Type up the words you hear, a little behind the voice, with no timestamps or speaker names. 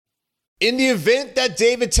In the event that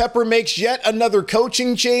David Tepper makes yet another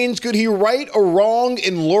coaching change, could he right or wrong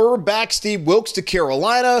and lure back Steve Wilks to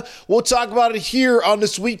Carolina? We'll talk about it here on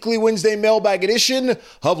this weekly Wednesday mailbag edition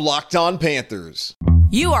of Locked On Panthers.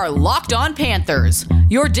 You are Locked On Panthers,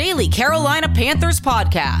 your daily Carolina Panthers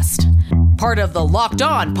podcast. Part of the Locked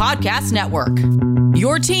On Podcast Network,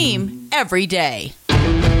 your team every day.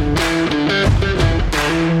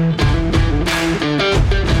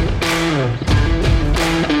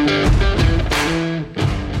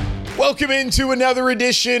 Welcome into another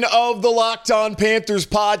edition of the Locked On Panthers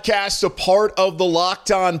podcast, a part of the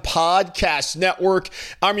Locked On Podcast Network.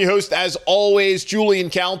 I'm your host, as always, Julian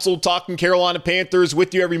Council, talking Carolina Panthers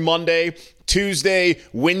with you every Monday, Tuesday,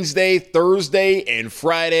 Wednesday, Thursday, and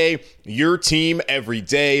Friday. Your team every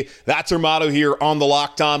day. That's our motto here on the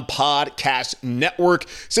Locked On Podcast Network.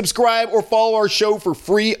 Subscribe or follow our show for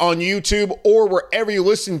free on YouTube or wherever you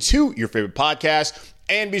listen to your favorite podcast.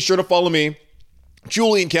 And be sure to follow me,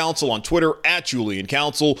 Julian Council, on Twitter at Julian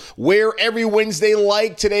Council, where every Wednesday,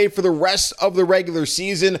 like today, for the rest of the regular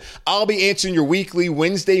season, I'll be answering your weekly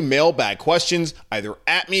Wednesday mailbag questions, either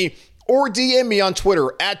at me or DM me on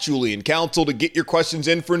Twitter at Julian Council to get your questions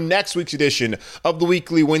in for next week's edition of the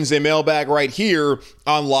weekly Wednesday mailbag right here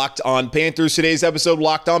on Locked On Panthers. Today's episode of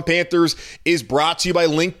Locked On Panthers is brought to you by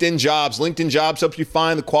LinkedIn Jobs. LinkedIn Jobs helps you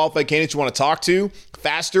find the qualified candidates you want to talk to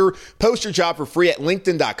faster. Post your job for free at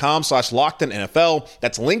linkedin.com/LockedOnNFL.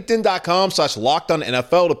 That's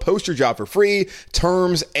linkedin.com/LockedOnNFL to post your job for free.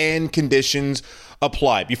 Terms and conditions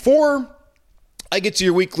apply. Before I get to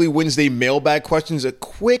your weekly Wednesday mailbag questions, a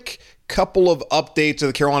quick couple of updates of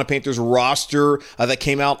the Carolina Panthers roster that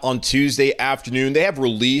came out on Tuesday afternoon. They have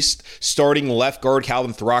released starting left guard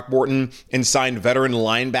Calvin Throckmorton and signed veteran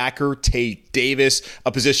linebacker Tate Davis,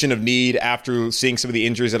 a position of need after seeing some of the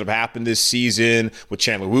injuries that have happened this season with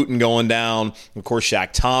Chandler Wooten going down, of course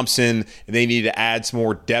Shaq Thompson. They need to add some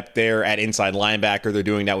more depth there at inside linebacker. They're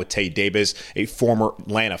doing that with Tate Davis, a former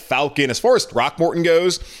Atlanta Falcon. As far as Throckmorton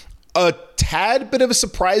goes, a tad bit of a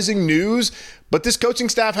surprising news, but this coaching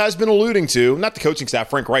staff has been alluding to, not the coaching staff,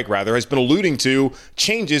 Frank Reich rather, has been alluding to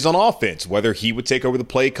changes on offense, whether he would take over the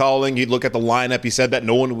play calling. He'd look at the lineup. He said that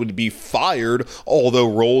no one would be fired, although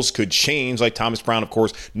roles could change, like Thomas Brown, of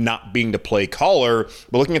course, not being the play caller.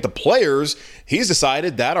 But looking at the players, he's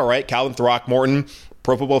decided that, all right, Calvin Throckmorton,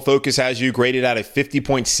 Pro Football Focus has you graded at a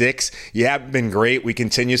 50.6. You haven't been great. We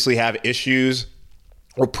continuously have issues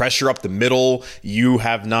or pressure up the middle. You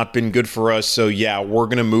have not been good for us. So yeah, we're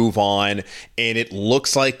going to move on. And it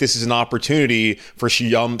looks like this is an opportunity for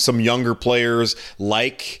some younger players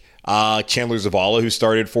like Chandler Zavala, who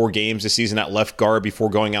started 4 games this season at left guard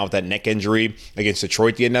before going out with that neck injury against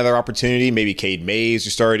Detroit, to get another opportunity. Maybe Cade Mays,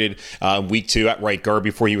 who started week 2 at right guard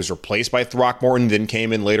before he was replaced by Throckmorton, then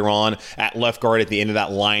came in later on at left guard at the end of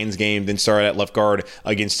that Lions game, then started at left guard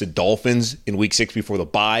against the Dolphins in week 6 before the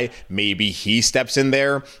bye. Maybe he steps in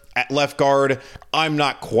there at left guard. I'm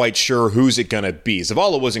not quite sure who's it going to be.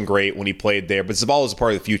 Zavala wasn't great when he played there, but Zavala is a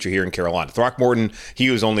part of the future here in Carolina. Throckmorton, he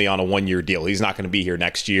was only on a 1-year deal. He's not going to be here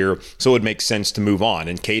next year, so it would make sense to move on.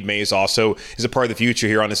 And Cade Mays also is a part of the future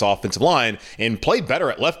here on this offensive line and played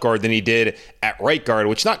better at left guard than he did at right guard,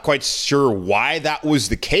 which not quite sure why that was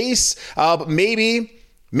the case, but maybe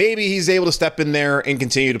he's able to step in there and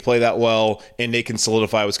continue to play that well, and they can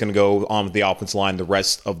solidify what's going to go on with the offensive line the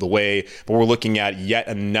rest of the way. But we're looking at yet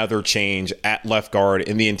another change at left guard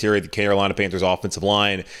in the interior of the Carolina Panthers offensive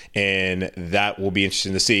line, and that will be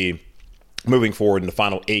interesting to see moving forward in the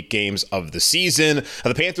final 8 games of the season.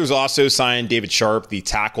 The Panthers also signed David Sharp, the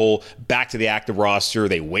tackle, back to the active roster.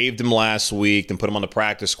 They waived him last week, then put him on the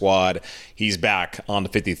practice squad. He's back on the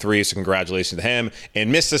 53, so congratulations to him.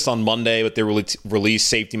 And missed this on Monday, but they released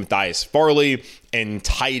safety Matthias Farley and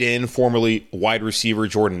tight end, formerly wide receiver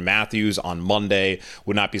Jordan Matthews on Monday.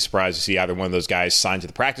 Would not be surprised to see either one of those guys signed to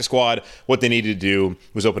the practice squad. What they needed to do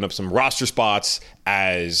was open up some roster spots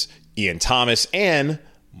as Ian Thomas and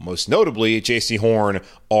most notably, J.C. Horn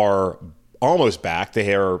are almost back.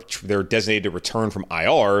 They're designated to return from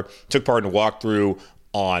IR. Took part in a walkthrough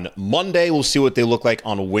on Monday. We'll see what they look like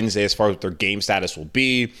on Wednesday as far as what their game status will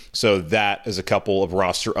be. So that is a couple of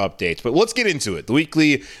roster updates. But let's get into it. The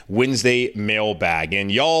weekly Wednesday mailbag. And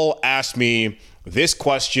y'all asked me this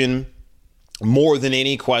question more than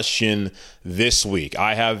any question this week.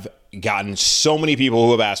 I have gotten so many people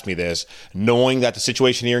who have asked me this, knowing that the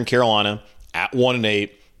situation here in Carolina at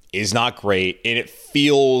 1-8 is not great, and it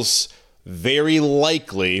feels very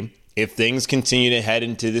likely if things continue to head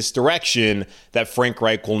into this direction, that Frank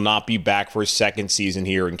Reich will not be back for his second season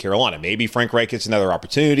here in Carolina. Maybe Frank Reich gets another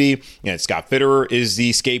opportunity and Scott Fitterer is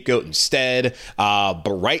the scapegoat instead. But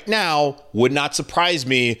right now, would not surprise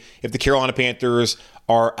me if the Carolina Panthers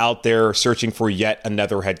are out there searching for yet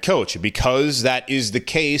another head coach. Because that is the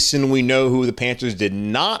case, and we know who the Panthers did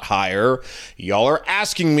not hire, y'all are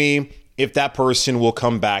asking me if that person will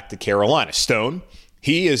come back to Carolina. Stone,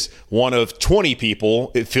 he is one of 20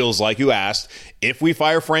 people, it feels like, who asked, if we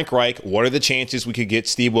fire Frank Reich, what are the chances we could get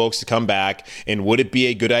Steve Wilks to come back? And would it be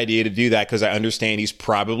a good idea to do that? Because I understand he's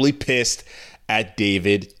probably pissed at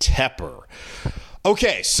David Tepper.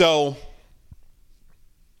 Okay, so,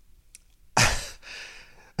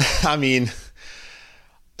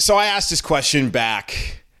 I asked this question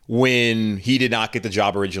back when he did not get the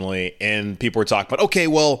job originally, and people were talking about, okay,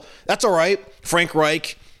 well, that's all right. Frank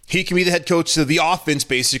Reich, he can be the head coach of the offense,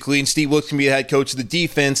 basically, and Steve Wilks can be the head coach of the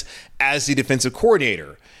defense as the defensive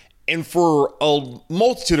coordinator. And for a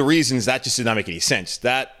multitude of reasons, that just did not make any sense.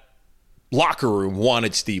 That locker room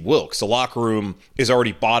wanted Steve Wilks. The locker room is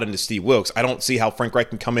already bought into Steve Wilks. I don't see how Frank Reich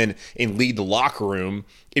can come in and lead the locker room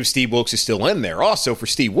if Steve Wilks is still in there. Also, for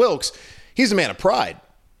Steve Wilks, he's a man of pride.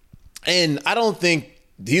 And I don't think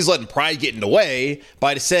he's letting pride get in the way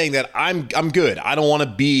by saying that I'm good. I don't want to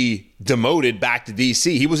be demoted back to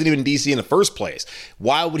DC. He wasn't even in DC in the first place.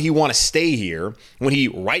 Why would he want to stay here when he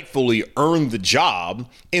rightfully earned the job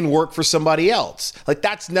and work for somebody else? Like,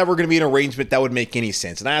 that's never going to be an arrangement that would make any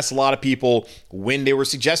sense. And I asked a lot of people when they were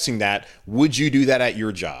suggesting that, would you do that at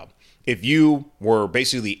your job? If you were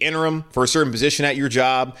basically interim for a certain position at your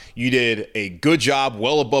job, you did a good job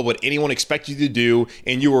well above what anyone expected you to do,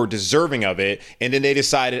 and you were deserving of it, and then they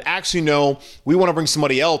decided, actually, no, we want to bring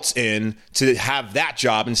somebody else in to have that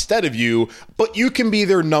job instead of you, but you can be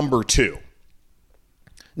their number two.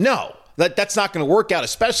 No. That's not going to work out,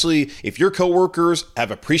 especially if your coworkers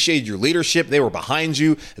have appreciated your leadership. They were behind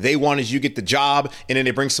you. They wanted you to get the job, and then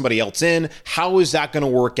they bring somebody else in. How is that going to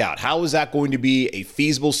work out? How is that going to be a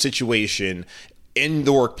feasible situation in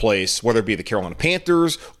the workplace, whether it be the Carolina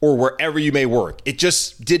Panthers or wherever you may work? It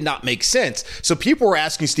just did not make sense. So people were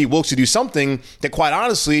asking Steve Wilks to do something that, quite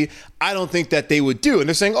honestly, I don't think that they would do. And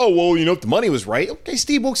they're saying, oh, well, if the money was right. Okay,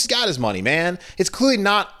 Steve Wilks has got his money, man. It's clearly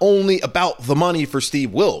not only about the money for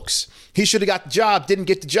Steve Wilks. He should have got the job, didn't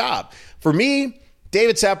get the job. For me,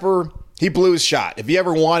 David Tepper, he blew his shot. If he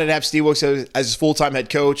ever wanted to have Steve Wilks as his full-time head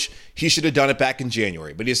coach, he should have done it back in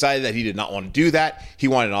January. But he decided that he did not want to do that. He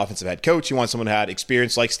wanted an offensive head coach. He wanted someone who had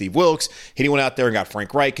experience like Steve Wilks. And he went out there and got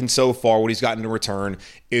Frank Reich. And so far, what he's gotten in return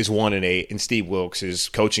is 1-8. And Steve Wilks is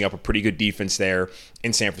coaching up a pretty good defense there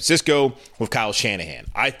in San Francisco with Kyle Shanahan.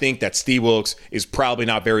 I think that Steve Wilks is probably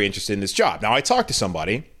not very interested in this job. Now, I talked to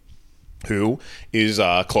somebody who is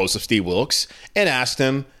close to Steve Wilks and asked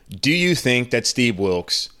him, do you think that Steve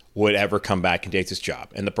Wilks would ever come back and take this job?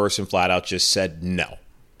 And the person flat out just said no.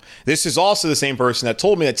 This is also the same person that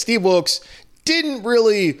told me that Steve Wilks didn't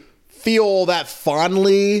really feel that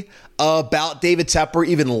fondly about David Tepper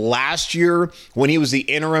even last year when he was the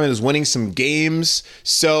interim and was winning some games.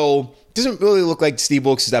 So it doesn't really look like Steve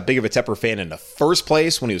Wilks is that big of a Tepper fan in the first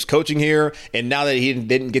place when he was coaching here. And now that he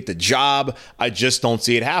didn't get the job, I just don't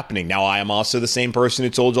see it happening. Now, I am also the same person who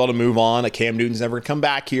told y'all to move on, that Cam Newton's never going to come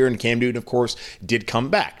back here. And Cam Newton, of course, did come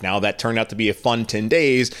back. Now, that turned out to be a fun 10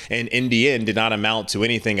 days. And in the end, did not amount to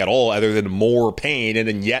anything at all other than more pain. And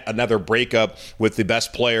then yet another breakup with the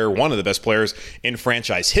best player, one of the best players in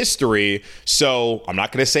franchise history. So I'm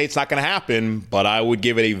not going to say it's not going to happen, but I would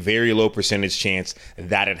give it a very low percentage chance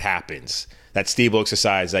that it happens. That Steve Wilks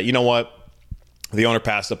decides that, you know what, the owner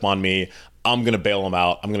passed up on me. I'm going to bail him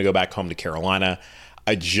out. I'm going to go back home to Carolina.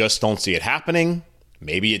 I just don't see it happening.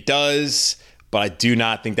 Maybe it does, but I do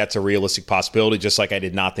not think that's a realistic possibility, just like I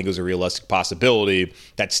did not think it was a realistic possibility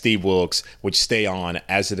that Steve Wilks would stay on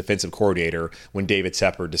as the defensive coordinator when David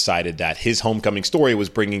Tepper decided that his homecoming story was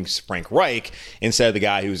bringing Frank Reich instead of the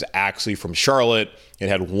guy who's actually from Charlotte and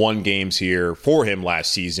had won games here for him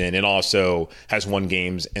last season and also has won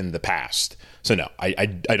games in the past. So no, I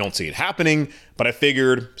don't see it happening, but I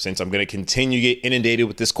figured since I'm going to continue to get inundated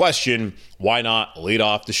with this question, why not lead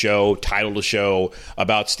off the show, title the show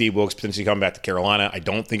about Steve Wilks potentially coming back to Carolina. I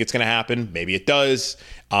don't think it's going to happen. Maybe it does.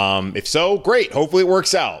 If so, great. Hopefully it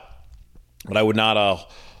works out. But I would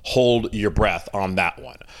not hold your breath on that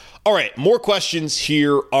one. All right, more questions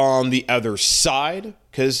here on the other side,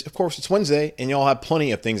 because, of course, it's Wednesday, and y'all have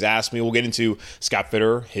plenty of things to ask me. We'll get into Scott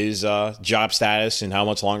Fitterer, his job status, and how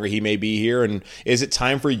much longer he may be here, and is it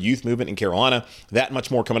time for youth movement in Carolina? That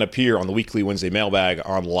much more coming up here on the weekly Wednesday Mailbag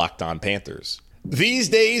on Locked On Panthers. These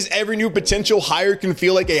days, every new potential hire can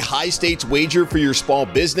feel like a high-stakes wager for your small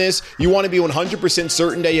business. You want to be 100%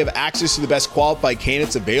 certain that you have access to the best qualified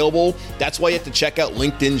candidates available. That's why you have to check out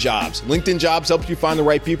LinkedIn Jobs. LinkedIn Jobs helps you find the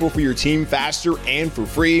right people for your team faster and for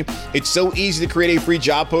free. It's so easy to create a free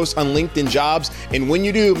job post on LinkedIn Jobs, and when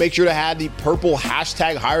you do, make sure to add the purple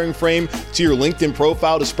hashtag hiring frame to your LinkedIn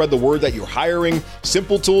profile to spread the word that you're hiring.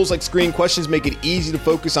 Simple tools like screening questions make it easy to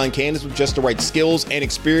focus on candidates with just the right skills and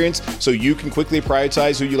experience so you can quickly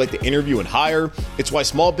prioritize who you like to interview and hire. It's why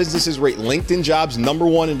small businesses rate LinkedIn Jobs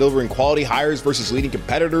 #1 in delivering quality hires versus leading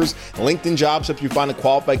competitors. LinkedIn Jobs helps you find a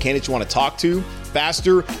qualified candidate you want to talk to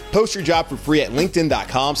faster. Post your job for free at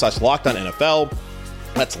linkedin.com/LockedOnNFL.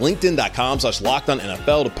 That's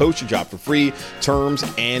linkedin.com/LockedOnNFL to post your job for free. Terms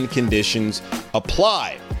and conditions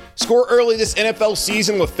apply. Score early this NFL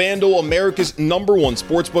season with FanDuel, America's #1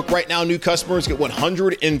 sportsbook. Right now, new customers get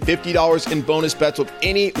 $150 in bonus bets with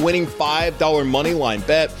any winning $5 money line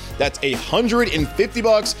bet. That's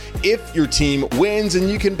 $150 if your team wins, and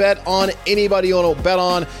you can bet on anybody you want to bet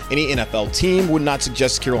on. Any NFL team. Would not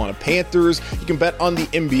suggest Carolina Panthers. You can bet on the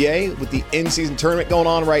NBA with the in-season tournament going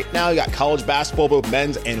on right now. You got college basketball, both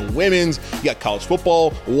men's and women's. You got college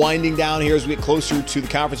football winding down here as we get closer to the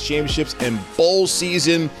conference championships and bowl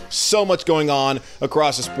season. So much going on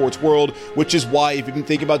across the sports world, which is why if you've been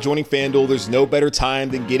thinking about joining FanDuel, there's no better time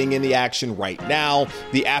than getting in the action right now.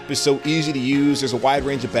 The app is so easy to use. There's a wide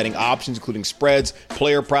range of betting options, including spreads,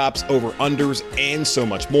 player props, over-unders, and so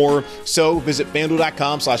much more. So visit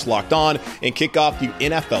FanDuel.com/LockedOn and kick off the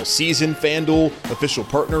NFL season. FanDuel, official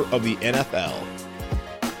partner of the NFL.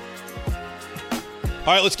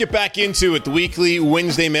 All right, let's get back into it. The weekly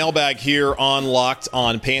Wednesday mailbag here on Locked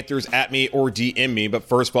On Panthers. At me or DM me, but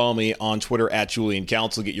first follow me on Twitter at Julian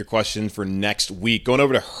Council. Get your questions for next week. Going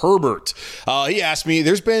over to Herbert. He asked me,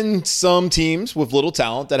 there's been some teams with little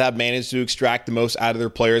talent that have managed to extract the most out of their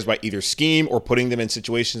players by either scheme or putting them in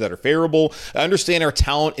situations that are favorable. I understand our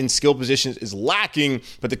talent in skill positions is lacking,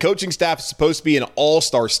 but the coaching staff is supposed to be an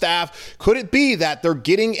all-star staff. Could it be that they're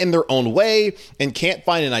getting in their own way and can't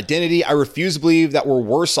find an identity? I refuse to believe that we're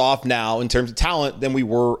worse off now in terms of talent than we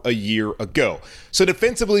were a year ago. So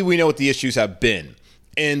defensively, we know what the issues have been.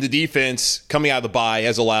 And the defense coming out of the bye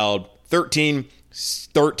has allowed 13,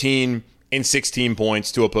 and 16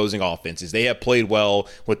 points to opposing offenses. They have played well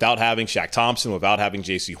without having Shaq Thompson, without having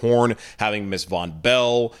J.C. Horn, having missed Von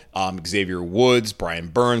Bell, Xavier Woods, Brian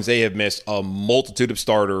Burns. They have missed a multitude of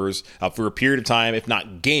starters for a period of time, if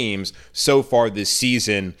not games, so far this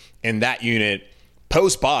season. And that unit,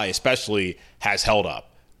 post-bye especially, has held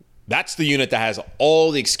up. That's the unit that has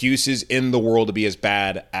all the excuses in the world to be as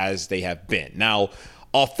bad as they have been. Now,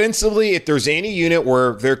 offensively, if there's any unit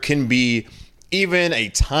where there can be even a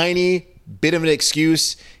tiny bit of an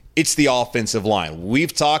excuse, it's the offensive line.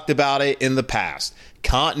 We've talked about it in the past.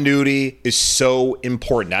 Continuity is so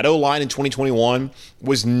important. That O-line in 2021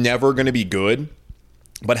 was never going to be good.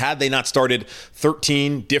 But had they not started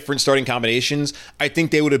 13 different starting combinations, I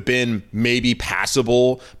think they would have been maybe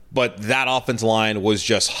passable. But that offensive line was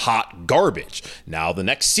just hot garbage. Now, the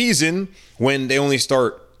next season, when they only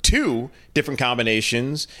start 2 different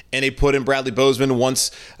combinations and they put in Bradley Bozeman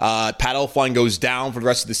once Pat Elflein goes down for the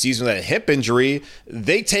rest of the season with a hip injury,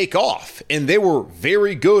 they take off. And they were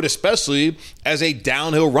very good, especially as a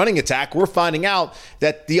downhill running attack. We're finding out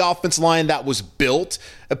that the offensive line that was built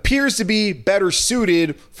appears to be better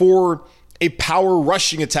suited for a power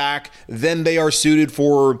rushing attack than they are suited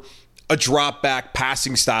for a drop back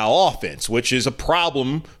passing style offense, which is a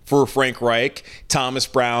problem for Frank Reich, Thomas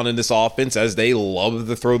Brown in this offense, as they love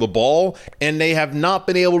to throw the ball, and they have not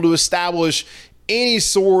been able to establish any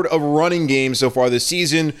sort of running game so far this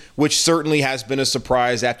season, which certainly has been a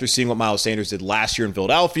surprise after seeing what Miles Sanders did last year in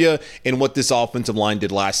Philadelphia and what this offensive line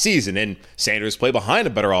did last season. And Sanders played behind a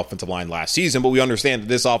better offensive line last season, but we understand that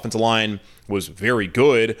this offensive line was very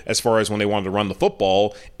good as far as when they wanted to run the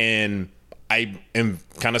football, and I am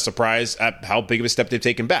kind of surprised at how big of a step they've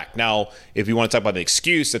taken back. Now, if you want to talk about the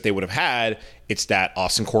excuse that they would have had, it's that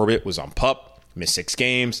Austin Corbett was on PUP, missed 6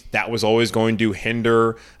 games. That was always going to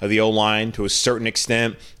hinder the O-line to a certain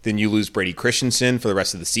extent. Then you lose Brady Christensen for the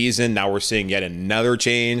rest of the season. Now we're seeing yet another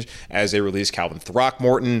change as they release Calvin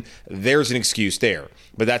Throckmorton. There's an excuse there.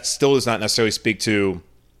 But that still does not necessarily speak to,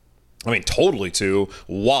 totally to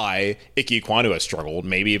why Ike Ekwonu has struggled.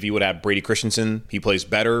 Maybe if you would have Brady Christensen, he plays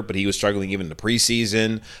better, but he was struggling even in the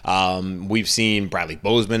preseason. We've seen Bradley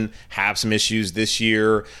Bozeman have some issues this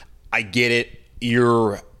year. I get it.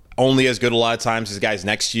 You're only as good a lot of times as guys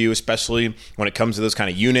next to you, especially when it comes to those kind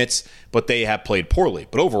of units, but they have played poorly.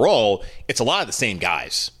 But overall, it's a lot of the same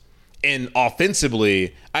guys. And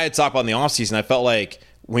offensively, I had talked about in the offseason, I felt like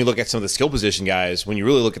when you look at some of the skill position guys, when you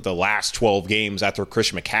really look at the last 12 games after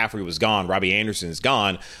Christian McCaffrey was gone, Robbie Anderson is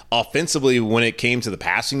gone, offensively, when it came to the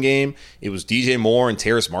passing game, it was DJ Moore and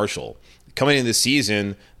Terrace Marshall. Coming into this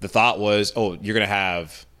season, the thought was, oh, you're going to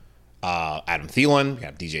have Adam Thielen, you're going to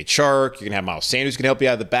have DJ Chark, you're going to have Miles Sanders can help you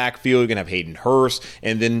out of the backfield, you're going to have Hayden Hurst,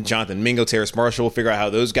 and then Jonathan Mingo, Terrace Marshall. We'll figure out how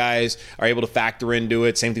those guys are able to factor into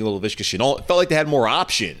it. Same thing with Laviska Shenault. It felt like they had more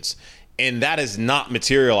options, and that has not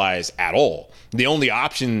materialized at all. The only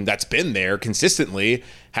option that's been there consistently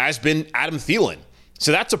has been Adam Thielen.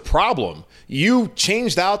 So that's a problem. You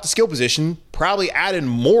changed out the skill position, probably added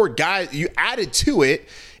more guys. You added to it,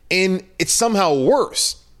 and it's somehow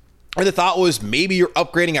worse. And the thought was maybe you're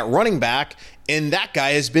upgrading at running back, and that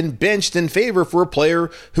guy has been benched in favor for a player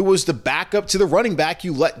who was the backup to the running back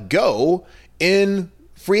you let go in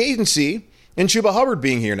free agency, and Chuba Hubbard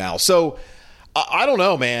being here now. So I don't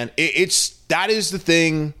know, man. That is the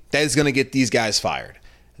thing that is going to get these guys fired.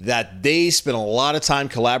 That they spent a lot of time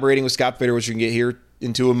collaborating with Scott Fitter, which we can get here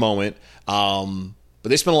into a moment. But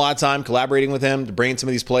they spent a lot of time collaborating with him to bring in some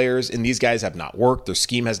of these players, and these guys have not worked. Their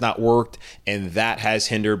scheme has not worked, and that has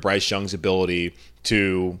hindered Bryce Young's ability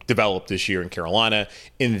to develop this year in Carolina.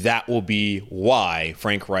 And that will be why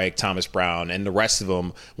Frank Reich, Thomas Brown, and the rest of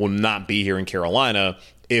them will not be here in Carolina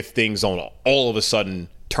if things don't all of a sudden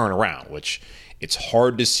turn around, which it's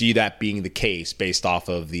hard to see that being the case based off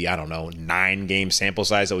of the, 9-game sample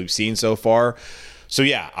size that we've seen so far. So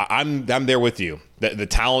yeah, I'm there with you. The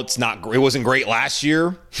talent's not great. It wasn't great last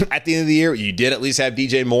year. At the end of the year, you did at least have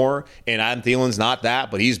DJ Moore, and Adam Thielen's not that,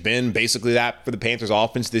 but he's been basically that for the Panthers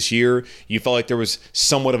offense this year. You felt like there was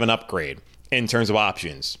somewhat of an upgrade in terms of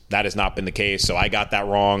options. That has not been the case, so I got that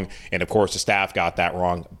wrong, and of course the staff got that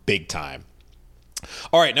wrong big time.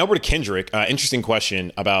 All right, now over to Kendrick. Interesting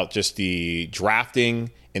question about just the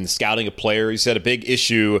drafting and the scouting of players. He said a big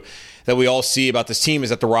issue that we all see about this team is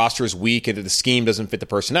that the roster is weak and that the scheme doesn't fit the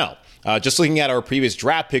personnel. Just looking at our previous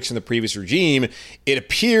draft picks in the previous regime, it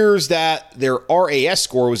appears that their RAS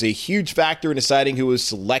score was a huge factor in deciding who was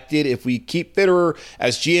selected. If we keep Fitterer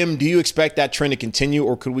as GM, do you expect that trend to continue,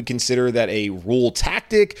 or could we consider that a rule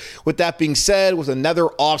tactic? With that being said, with another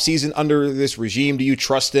offseason under this regime, do you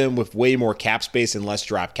trust them with way more cap space and less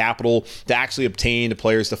draft capital to actually obtain the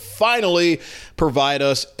players to finally provide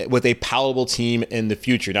us with a palatable team in the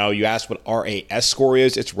future? Now, you asked what RAS score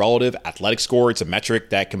is. It's relative athletic score. It's a metric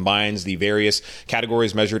that combines the various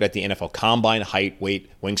categories measured at the NFL Combine: height, weight,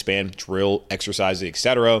 wingspan, drill, exercises,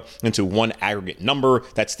 etc., into one aggregate number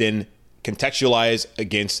that's then contextualized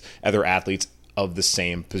against other athletes of the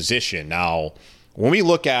same position. Now, when we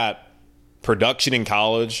look at production in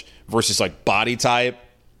college versus like body type,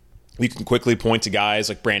 you can quickly point to guys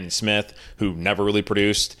like Brandon Smith, who never really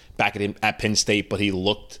produced back at Penn State, but he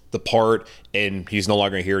looked the part, and he's no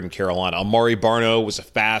longer here in Carolina. Amari Barno was a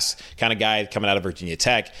fast kind of guy coming out of Virginia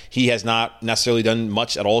Tech. He has not necessarily done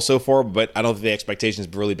much at all so far, but I don't think the expectations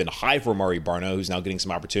have really been high for Amari Barno, who's now getting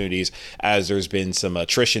some opportunities as there's been some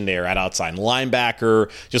attrition there at outside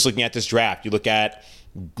linebacker. Just looking at this draft, you look at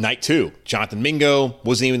night 2, Jonathan Mingo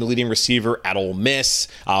wasn't even the leading receiver at Ole Miss,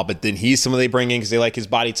 but then he's someone they bring in because they like his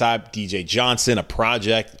body type. DJ Johnson, a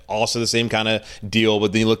project, also the same kind of deal.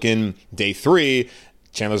 But then you look in day 3,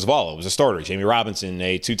 Chandler Zavala was a starter. Jamie Robinson,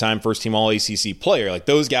 a 2-time first-team All-ACC player. Like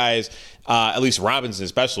those guys, at least Robinson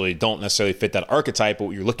especially, don't necessarily fit that archetype, but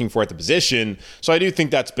what you're looking for at the position. So I do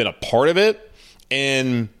think that's been a part of it.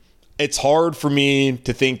 And it's hard for me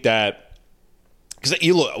to think that, because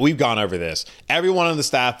you look, we've gone over this. Everyone on the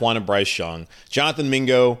staff wanted Bryce Young. Jonathan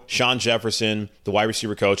Mingo, Sean Jefferson, the wide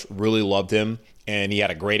receiver coach, really loved him, and he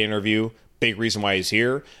had a great interview. Big reason why he's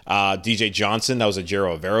here. DJ Johnson, that was a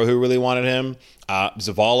Jero Avero who really wanted him.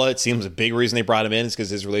 Zavala, it seems a big reason they brought him in is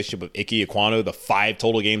because his relationship with Ike Ekwonu, the 5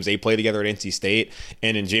 total games they played together at NC State.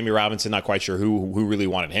 And then Jamie Robinson, not quite sure who really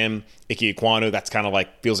wanted him. Ike Ekwonu, that's kind of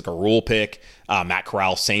like, feels like a rule pick. Matt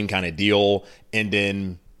Corral, same kind of deal. And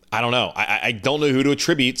then I don't know. I don't know who to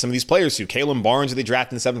attribute some of these players to. Kalen Barnes, who they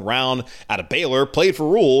drafted in the 7th round out of Baylor, played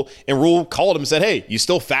for Rule, and Rule called him and said, hey, you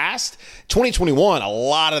still fast? 2021, a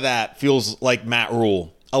lot of that feels like Matt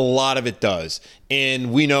Rule. A lot of it does.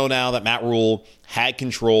 And we know now that Matt Rule had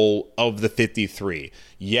control of the 53.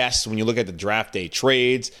 Yes, when you look at the draft day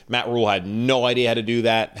trades, Matt Rule had no idea how to do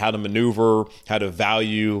that, how to maneuver, how to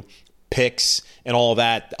value picks and all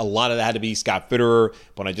that. A lot of that had to be Scott Fitterer.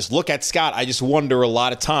 When I just look at Scott, I just wonder a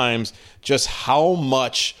lot of times just how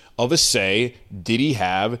much of a say did he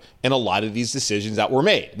have in a lot of these decisions that were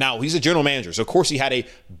made. Now, he's a general manager, so of course he had a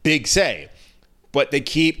big say, but they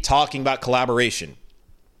keep talking about collaboration.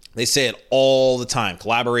 They say it all the time,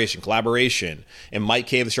 collaboration. And Mike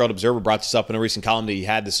Cave, the Charlotte Observer, brought this up in a recent column that he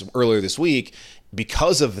had this earlier this week.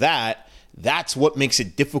 because of that, that's what makes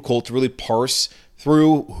it difficult to really parse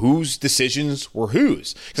through whose decisions were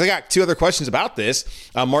whose. Because I got two other questions about this.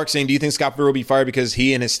 Mark saying, do you think Scott Fitterer will be fired because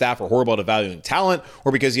he and his staff are horrible at evaluating talent,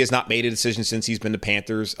 or because he has not made a decision since he's been the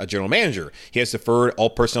Panthers' general manager? He has deferred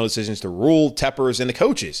all personnel decisions to Rule, Teppers, and the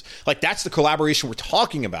coaches. Like, that's the collaboration we're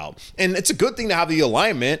talking about. And it's a good thing to have the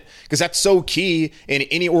alignment, because that's so key in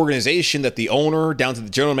any organization, that the owner down to the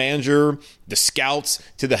general manager, the scouts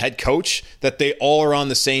to the head coach, that they all are on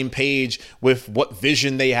the same page with what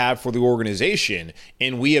vision they have for the organization.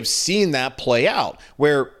 And we have seen that play out,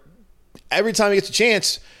 where every time he gets a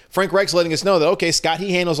chance, Frank Reich's letting us know that, okay, Scott,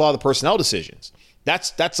 he handles all the personnel decisions.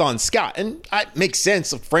 That's on Scott. And it makes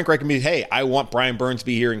sense. Frank Reich can be, hey, I want Brian Burns to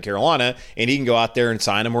be here in Carolina, and he can go out there and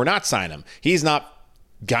sign him or not sign him. He's not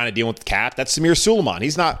kind of dealing with the cap. That's Samir Suleiman.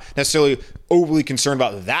 He's not necessarily overly concerned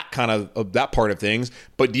about that kind of that part of things.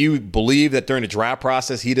 But do you believe that during the draft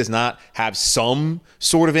process, he does not have some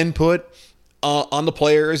sort of input on the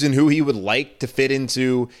players and who he would like to fit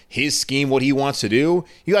into his scheme, what he wants to do?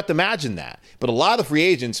 You have to imagine that. But a lot of the free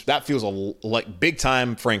agents, that feels like big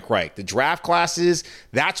time Frank Reich. The draft classes,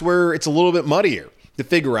 that's where it's a little bit muddier to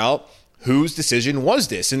figure out whose decision was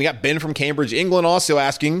this. And you got Ben from Cambridge, England, also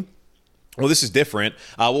asking, well, this is different.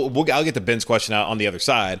 I'll get to Ben's question out on the other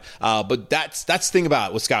side. But that's the thing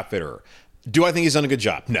about it with Scott Fitterer. Do I think he's done a good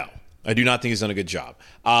job? No, I do not think he's done a good job.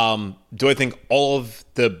 Do I think all of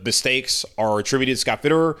the mistakes are attributed to Scott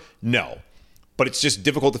Fitterer? No. But it's just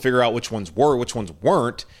difficult to figure out which ones were, which ones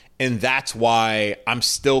weren't. And that's why I'm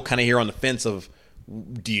still kind of here on the fence of,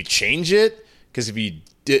 do you change it? Because if you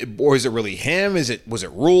did, or is it really him? Was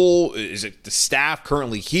it Rule? Is it the staff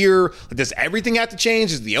currently here? Like, does everything have to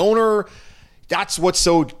change? Is the owner? That's what's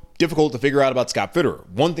so difficult to figure out about Scott Fitterer.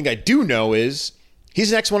 One thing I do know is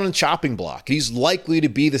he's the next one on the chopping block. He's likely to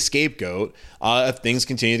be the scapegoat if things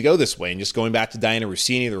continue to go this way. And just going back to Diana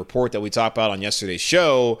Rossini, the report that we talked about on yesterday's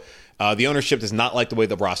show, the ownership does not like the way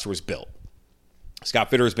the roster was built.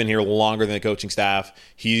 Scott Fitterer has been here longer than the coaching staff.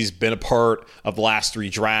 He's been a part of the last three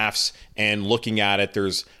drafts, and looking at it,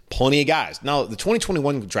 there's plenty of guys. Now, the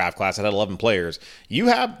 2021 draft class that had 11 players, you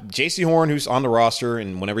have J.C. Horn, who's on the roster,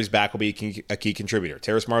 and whenever he's back will be a key contributor.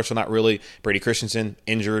 Terrace Marshall, not really. Brady Christensen,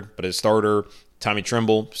 injured, but a starter. Tommy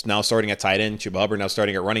Trimble, now starting at tight end. Chuba Hubbard, now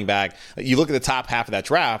starting at running back. You look at the top half of that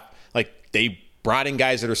draft, like, they brought in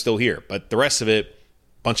guys that are still here, but the rest of it,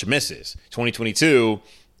 bunch of misses. 2022,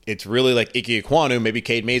 it's really like Ike Ekwonu. Maybe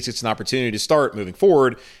Cade Mays gets an opportunity to start moving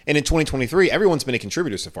forward. And in 2023, everyone's been a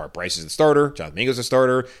contributor so far. Bryce is the starter. Jonathan Mingo's a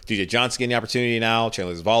starter. DJ Johnson getting the opportunity now.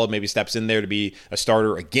 Chandler Zavala maybe steps in there to be a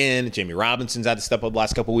starter again. Jamie Robinson's had to step up the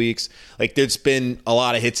last couple weeks. Like, there's been a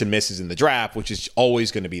lot of hits and misses in the draft, which is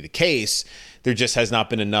always going to be the case. There just has not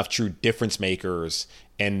been enough true difference makers,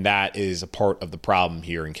 and that is a part of the problem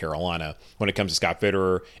here in Carolina when it comes to Scott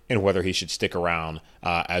Fitterer and whether he should stick around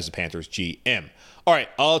as the Panthers GM. All right,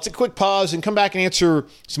 let's take a quick pause and come back and answer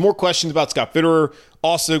some more questions about Scott Fitterer.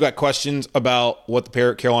 Also got questions about what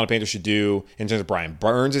the Carolina Panthers should do in terms of Brian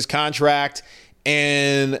Burns' contract,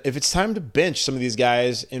 and if it's time to bench some of these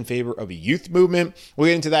guys in favor of a youth movement. We'll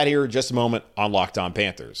get into that here in just a moment on Locked On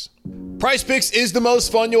Panthers. Prize Picks is the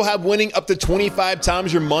most fun you'll have, winning up to 25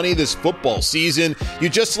 times your money this football season. You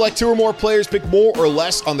just select two or more players, pick more or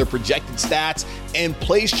less on their projected stats, and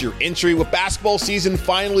place your entry. With basketball season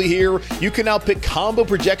finally here, you can now pick combo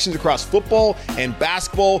projections across football and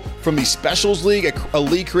basketball from the Specials League, a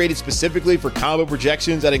league created specifically for combo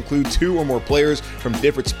projections that include two or more players from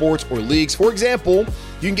different sports or leagues. For example,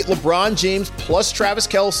 you can get LeBron James plus Travis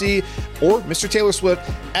Kelce or Mr. Taylor Swift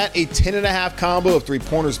at a 10.5 combo of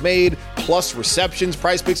three-pointers made plus receptions.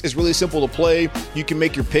 Prize Picks is really simple to play. You can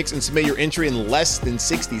make your picks and submit your entry in less than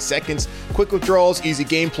 60 seconds. Quick withdrawals, easy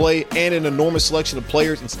gameplay, and an enormous selection of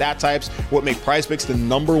players and stat types what make Prize Picks the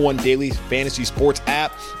 #1 daily fantasy sports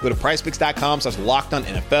app. Go to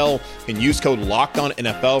prizepicks.com/LockedOnNFL and use code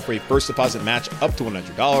LockedOnNFL for a first deposit match up to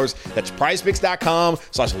 $100. That's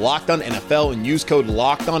prizepicks.com/LockedOnNFL and use code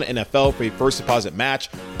LockedOnNFL for a first deposit match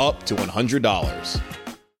up to $100.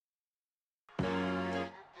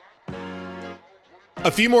 A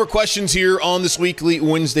few more questions here on this weekly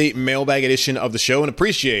Wednesday mailbag edition of the show, and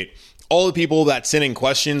appreciate all the people that sent in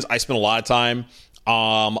questions. I spent a lot of time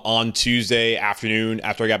on Tuesday afternoon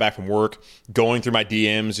after I got back from work going through my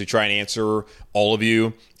DMs to try and answer all of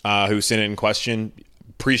you who sent in question.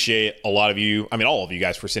 Appreciate a lot of you, all of you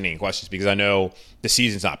guys for sending in questions, because I know the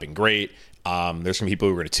season's not been great. There's some people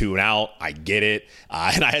who are going to tune out. I get it.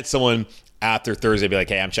 And I had someone after Thursday be like,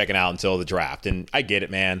 hey, I'm checking out until the draft. And I get it,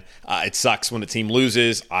 man. It sucks when the team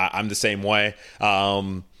loses. I'm the same way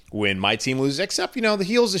when my team loses, except, the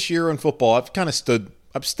Heels this year in football, I've kind of stood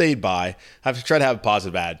I've stayed by. I've tried to have a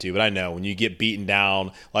positive attitude, but I know when you get beaten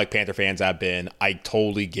down like Panther fans have been, I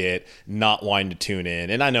totally get not wanting to tune in.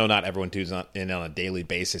 And I know not everyone tunes in on a daily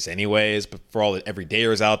basis anyways, but for all the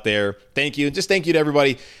everydayers out there, thank you. Just thank you to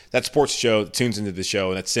everybody that supports the show, that tunes into the show,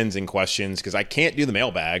 and that sends in questions, because I can't do the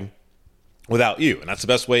mailbag without you. And that's the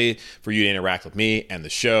best way for you to interact with me and the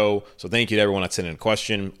show. So thank you to everyone that sent in a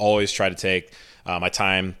question. Always try to take my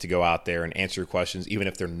time to go out there and answer your questions, even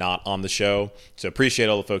if they're not on the show. So appreciate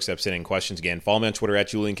all the folks that have sent in questions. Again, follow me on Twitter at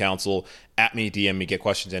Julian Council, at me, DM me, get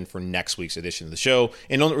questions in for next week's edition of the show.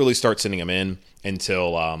 And don't really start sending them in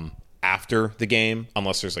until after the game,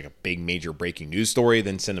 unless there's like a big major breaking news story,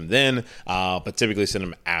 then send them then. But typically send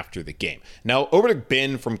them after the game. Now, over to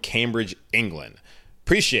Ben from Cambridge, England.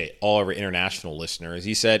 Appreciate all of our international listeners.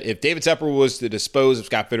 He said, if David Tepper was to dispose of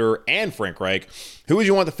Scott Fitterer and Frank Reich, who would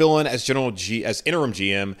you want to fill in as interim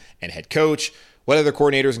GM and head coach? What other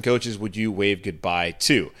coordinators and coaches would you wave goodbye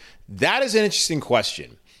to? That is an interesting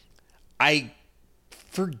question. I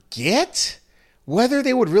forget whether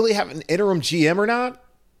they would really have an interim GM or not,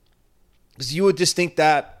 because you would just think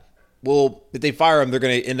that, well, if they fire him, they're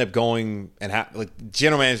going to end up going and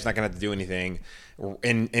general manager's not going to have to do anything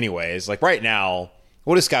in anyways. Like right now,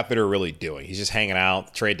 what is Scott Fitterer really doing? He's just hanging out.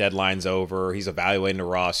 The trade deadline's over. He's evaluating the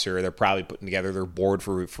roster. They're probably putting together their board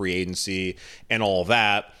for free agency and all of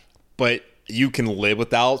that. But you can live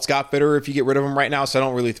without Scott Fitterer if you get rid of him right now. So I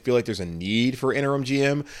don't really feel like there's a need for interim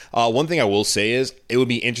GM. One thing I will say is it would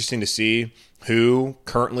be interesting to see who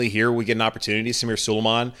currently here would get an opportunity. Samir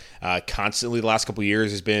Suleiman constantly the last couple of years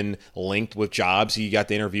has been linked with jobs. He got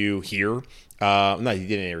the interview here. No, he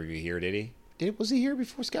didn't interview here, did he? Was he here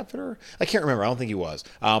before Scott Fitterer? I can't remember. I don't think he was.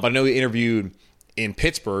 But I know he interviewed in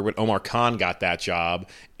Pittsburgh when Omar Khan got that job.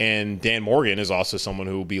 And Dan Morgan is also someone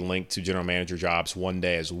who will be linked to general manager jobs one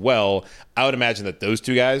day as well. I would imagine that those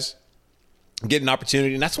two guys get an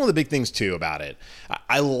opportunity. And that's one of the big things, too, about it.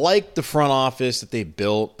 I like the front office that they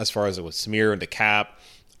built as far as it was Samir and the cap.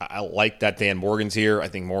 I like that Dan Morgan's here. I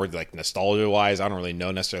think more like nostalgia-wise, I don't really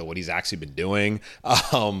know necessarily what he's actually been doing.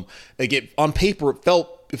 On paper, it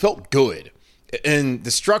felt good. And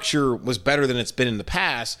the structure was better than it's been in the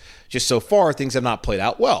past. Just so far, things have not played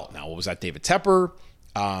out well. Now, what was that David Tepper,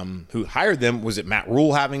 who hired them? Was it Matt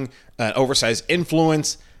Rule having an oversized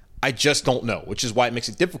influence? I just don't know, which is why it makes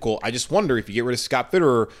it difficult. I just wonder if you get rid of Scott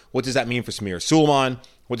Fitterer, what does that mean for Samir Suleiman?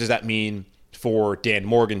 What does that mean for Dan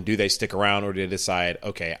Morgan? Do they stick around, or do they decide,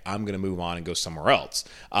 okay, I'm going to move on and go somewhere else?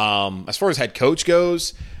 As far as head coach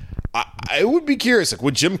goes, I would be curious. Like,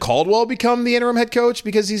 would Jim Caldwell become the interim head coach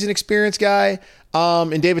because he's an experienced guy?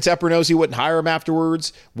 And David Tepper knows he wouldn't hire him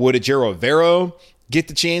afterwards. Would Ejiro Evero get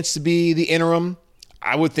the chance to be the interim?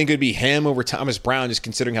 I would think it'd be him over Thomas Brown, just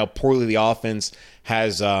considering how poorly the offense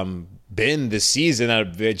has been this season. Out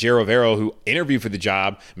of Ejiro Evero, who interviewed for the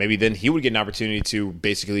job, maybe then he would get an opportunity to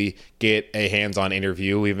basically get a hands-on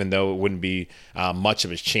interview, even though it wouldn't be much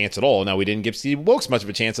of a chance at all. Now, we didn't give Steve Wilks much of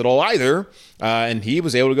a chance at all either, and he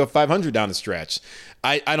was able to go 500 down the stretch.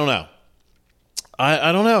 I don't know.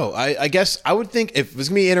 I don't know. I guess I would think if there's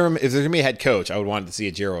going to be a head coach, I would want to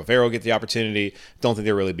see Ejiro Evero get the opportunity. Don't think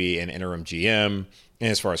there really be an interim GM. And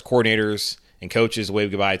as far as coordinators and coaches to wave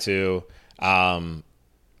goodbye to,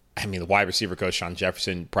 the wide receiver coach, Sean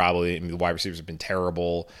Jefferson, probably. The wide receivers have been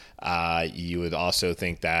terrible. You would also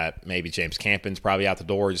think that maybe James Campen's probably out the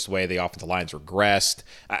door, just the way the offensive line's regressed.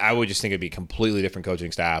 I would just think it'd be a completely different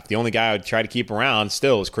coaching staff. The only guy I would try to keep around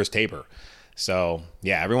still is Chris Tabor. So,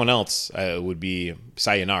 yeah, everyone else would be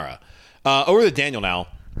sayonara. Over to Daniel now,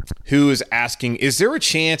 who is asking, is there a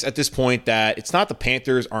chance at this point that it's not the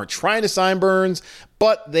Panthers aren't trying to sign Burns,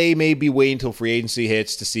 but they may be waiting until free agency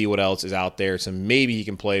hits to see what else is out there, so maybe he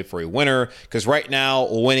can play for a winner, because right now,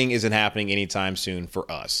 winning isn't happening anytime soon for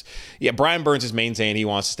us. Yeah, Brian Burns is maintaining he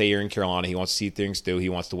wants to stay here in Carolina. He wants to see things through. He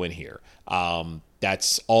wants to win here.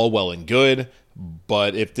 That's all well and good.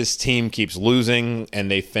 But if this team keeps losing and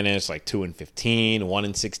they finish like 2-15,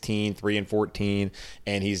 1-16, 3-14,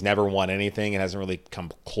 and he's never won anything and hasn't really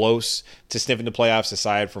come close to sniffing the playoffs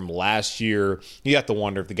aside from last year, you have to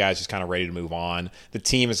wonder if the guy's just kind of ready to move on. The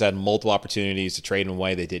team has had multiple opportunities to trade him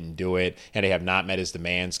away. They didn't do it, and they have not met his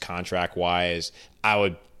demands contract-wise. I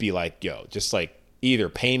would be like, just like, either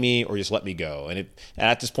pay me or just let me go. And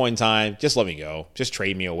at this point in time, just let me go. Just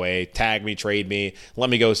trade me away. Tag me, trade me.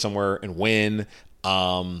 Let me go somewhere and win.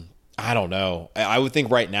 I don't know. I would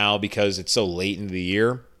think right now, because it's so late into the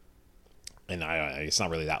year, and it's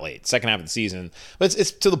not really that late, second half of the season, but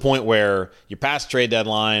it's to the point where you're past trade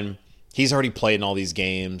deadline. He's already played in all these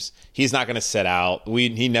games. He's not going to sit out.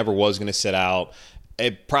 He never was going to sit out.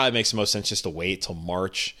 it probably makes the most sense just to wait till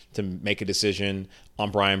March to make a decision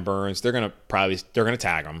on Brian Burns. They're going to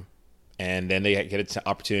tag him, and then they get an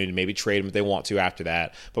opportunity to maybe trade him if they want to after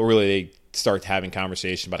that. But really, they start having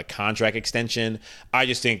conversation about a contract extension. I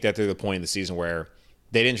just think that they're the point in the season where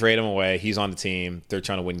they didn't trade him away. He's on the team. They're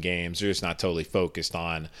trying to win games. They're just not totally focused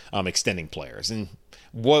on extending players. And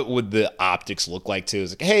what would the optics look like too?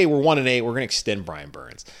 Is like, hey, we're 1-8. We're going to extend Brian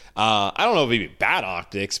Burns. I don't know if it'd be bad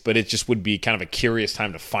optics, but it just would be kind of a curious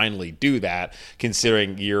time to finally do that,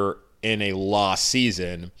 considering you're in a lost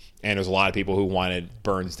season and there's a lot of people who wanted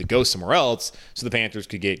Burns to go somewhere else so the Panthers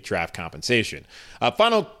could get draft compensation.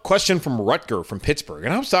 Final question from Rutger from Pittsburgh.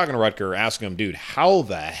 And I was talking to Rutger, asking him, dude, how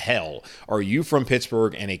the hell are you from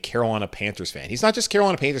Pittsburgh and a Carolina Panthers fan? He's not just a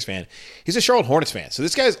Carolina Panthers fan. He's a Charlotte Hornets fan. So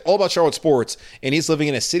this guy's all about Charlotte sports, and he's living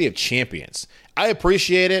in a city of champions. I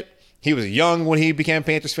appreciate it. He was young when he became a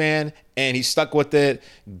Panthers fan, and he stuck with it.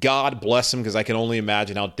 God bless him, because I can only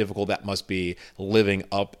imagine how difficult that must be living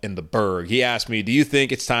up in the Burgh. He asked me, do you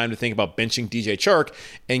think it's time to think about benching DJ Chark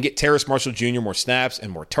and get Terrace Marshall Jr. more snaps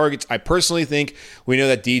and more targets? I personally think we know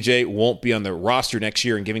that DJ won't be on the roster next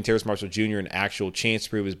year, and giving Terrace Marshall Jr. an actual chance to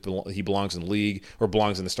prove he belongs in the league or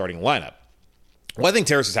belongs in the starting lineup. Well, I think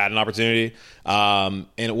Terrace has had an opportunity, and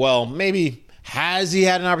well, maybe has he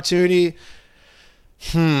had an opportunity?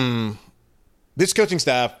 This coaching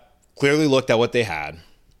staff clearly looked at what they had,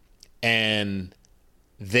 and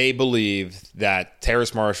they believed that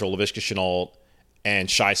Terrace Marshall, Laviska Shenault, and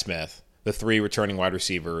Shi Smith, the three returning wide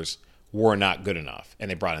receivers, were not good enough. And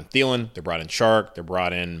they brought in Thielen, they brought in Chark, they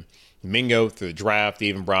brought in Mingo through the draft, they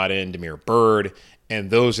even brought in Damiere Byrd, and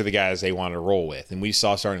those are the guys they wanted to roll with. And we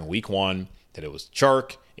saw starting week 1 that it was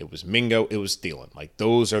Chark, it was Mingo, it was Thielen. Like,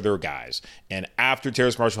 those are their guys. And after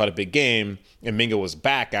Terrace Marshall had a big game and Mingo was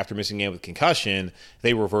back after missing a game with concussion,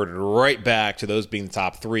 they reverted right back to those being the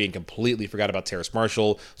top 3 and completely forgot about Terrace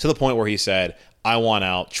Marshall, to the point where he said, I want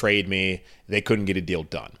out, trade me. They couldn't get a deal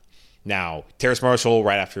done. Now, Terrace Marshall,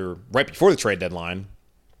 right before the trade deadline,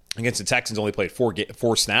 against the Texans, only played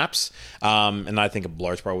four snaps, and I think a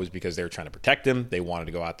large part was because they were trying to protect him. They wanted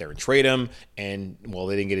to go out there and trade him, and, well,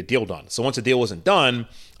 they didn't get a deal done. So once the deal wasn't done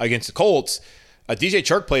against the Colts, DJ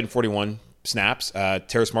Chark played in 41 snaps.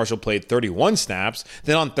 Terrace Marshall played 31 snaps.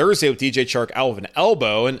 Then on Thursday, with DJ Chark out with an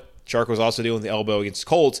elbow, and Chark was also dealing with the elbow against the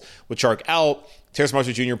Colts, with Chark out, Terrace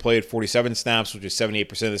Marshall Jr. played 47 snaps, which is 78%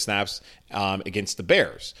 of the snaps against the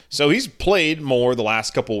Bears. So he's played more the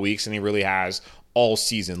last couple of weeks than he really has all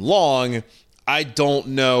season long. I don't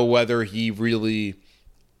know whether he really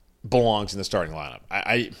belongs in the starting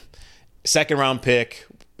lineup. Second round pick,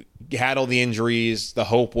 had all the injuries. The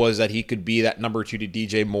hope was that he could be that number 2 to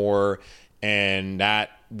DJ Moore, and that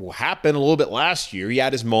happened a little bit last year. He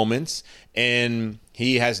had his moments, and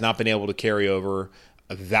he has not been able to carry over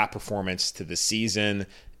that performance to the season.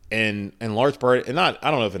 And in large part, and I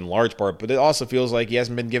don't know if in large part, but it also feels like he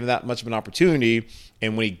hasn't been given that much of an opportunity.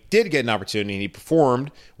 And when he did get an opportunity and he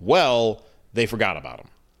performed well, they forgot about him.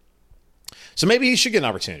 So maybe he should get an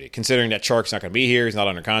opportunity, considering that Chark's not going to be here. He's not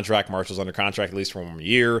under contract. Marshall's under contract at least for 1 more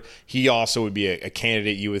year. He also would be a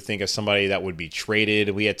candidate you would think of, somebody that would be traded.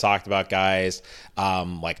 We had talked about guys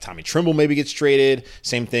like Tommy Trimble maybe gets traded.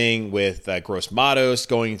 Same thing with Gross Matos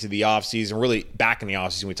going into the offseason. Really back in the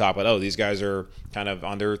offseason, we talked about, these guys are kind of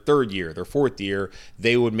on their 3rd year, their 4th year.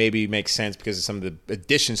 They would maybe make sense because of some of the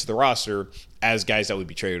additions to the roster as guys that would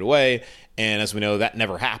be traded away. And as we know, that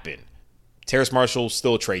never happened. Terrace Marshall's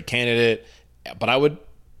still a trade candidate. But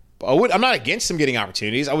I'm not against him getting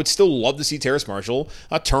opportunities. I would still love to see Terrace Marshall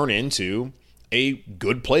turn into a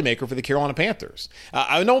good playmaker for the Carolina Panthers.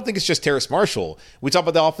 I don't think it's just Terrace Marshall. We talk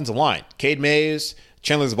about the offensive line. Cade Mays,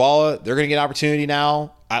 Chandler Zavala, they're going to get an opportunity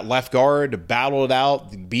now at left guard to battle it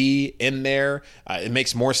out, to be in there. It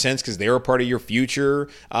makes more sense because they're a part of your future,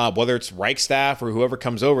 whether it's Reich staff or whoever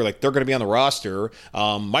comes over. Like, they're going to be on the roster.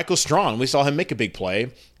 Michael Strawn, we saw him make a big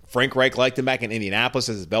play. Frank Reich liked him back in Indianapolis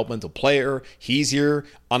as a developmental player. He's here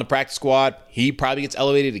on the practice squad. He probably gets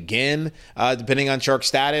elevated again, depending on Chark's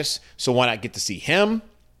status. So why not get to see him?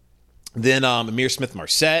 Then Amir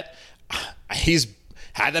Smith-Marset. He's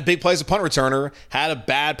had that big play as a punt returner, had a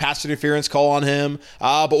bad pass interference call on him,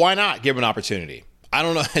 but why not give him an opportunity? I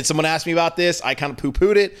don't know. Had someone asked me about this, I kind of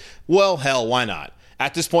poo-pooed it. Well, hell, why not?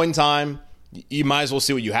 At this point in time, you might as well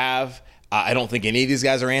see what you have. I don't think any of these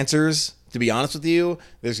guys are answers. To be honest with you,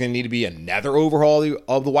 there's going to need to be another overhaul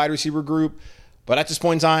of the wide receiver group. But at this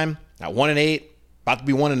point in time, at 1-8, about to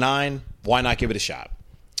be 1-9, why not give it a shot?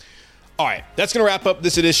 All right, that's going to wrap up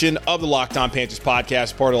this edition of the Locked On Panthers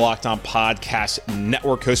podcast, part of the Locked On Podcast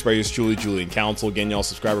Network, hosted by yours truly, Julian Council. Again, y'all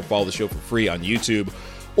subscribe or follow the show for free on YouTube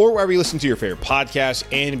or wherever you listen to your favorite podcast.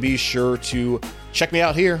 And be sure to check me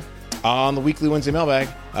out here on the weekly Wednesday Mailbag.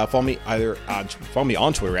 Follow me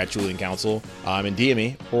on Twitter at Julian Council, and DM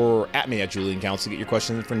me or at me at Julian Council to get your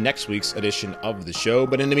questions for next week's edition of the show.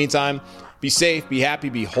 But in the meantime, be safe, be happy,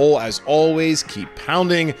 be whole. As always, keep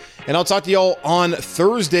pounding. And I'll talk to y'all on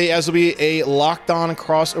Thursday, as will be a Locked On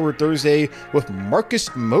crossover Thursday with Marcus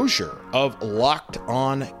Mosher of Locked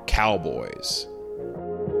On Cowboys.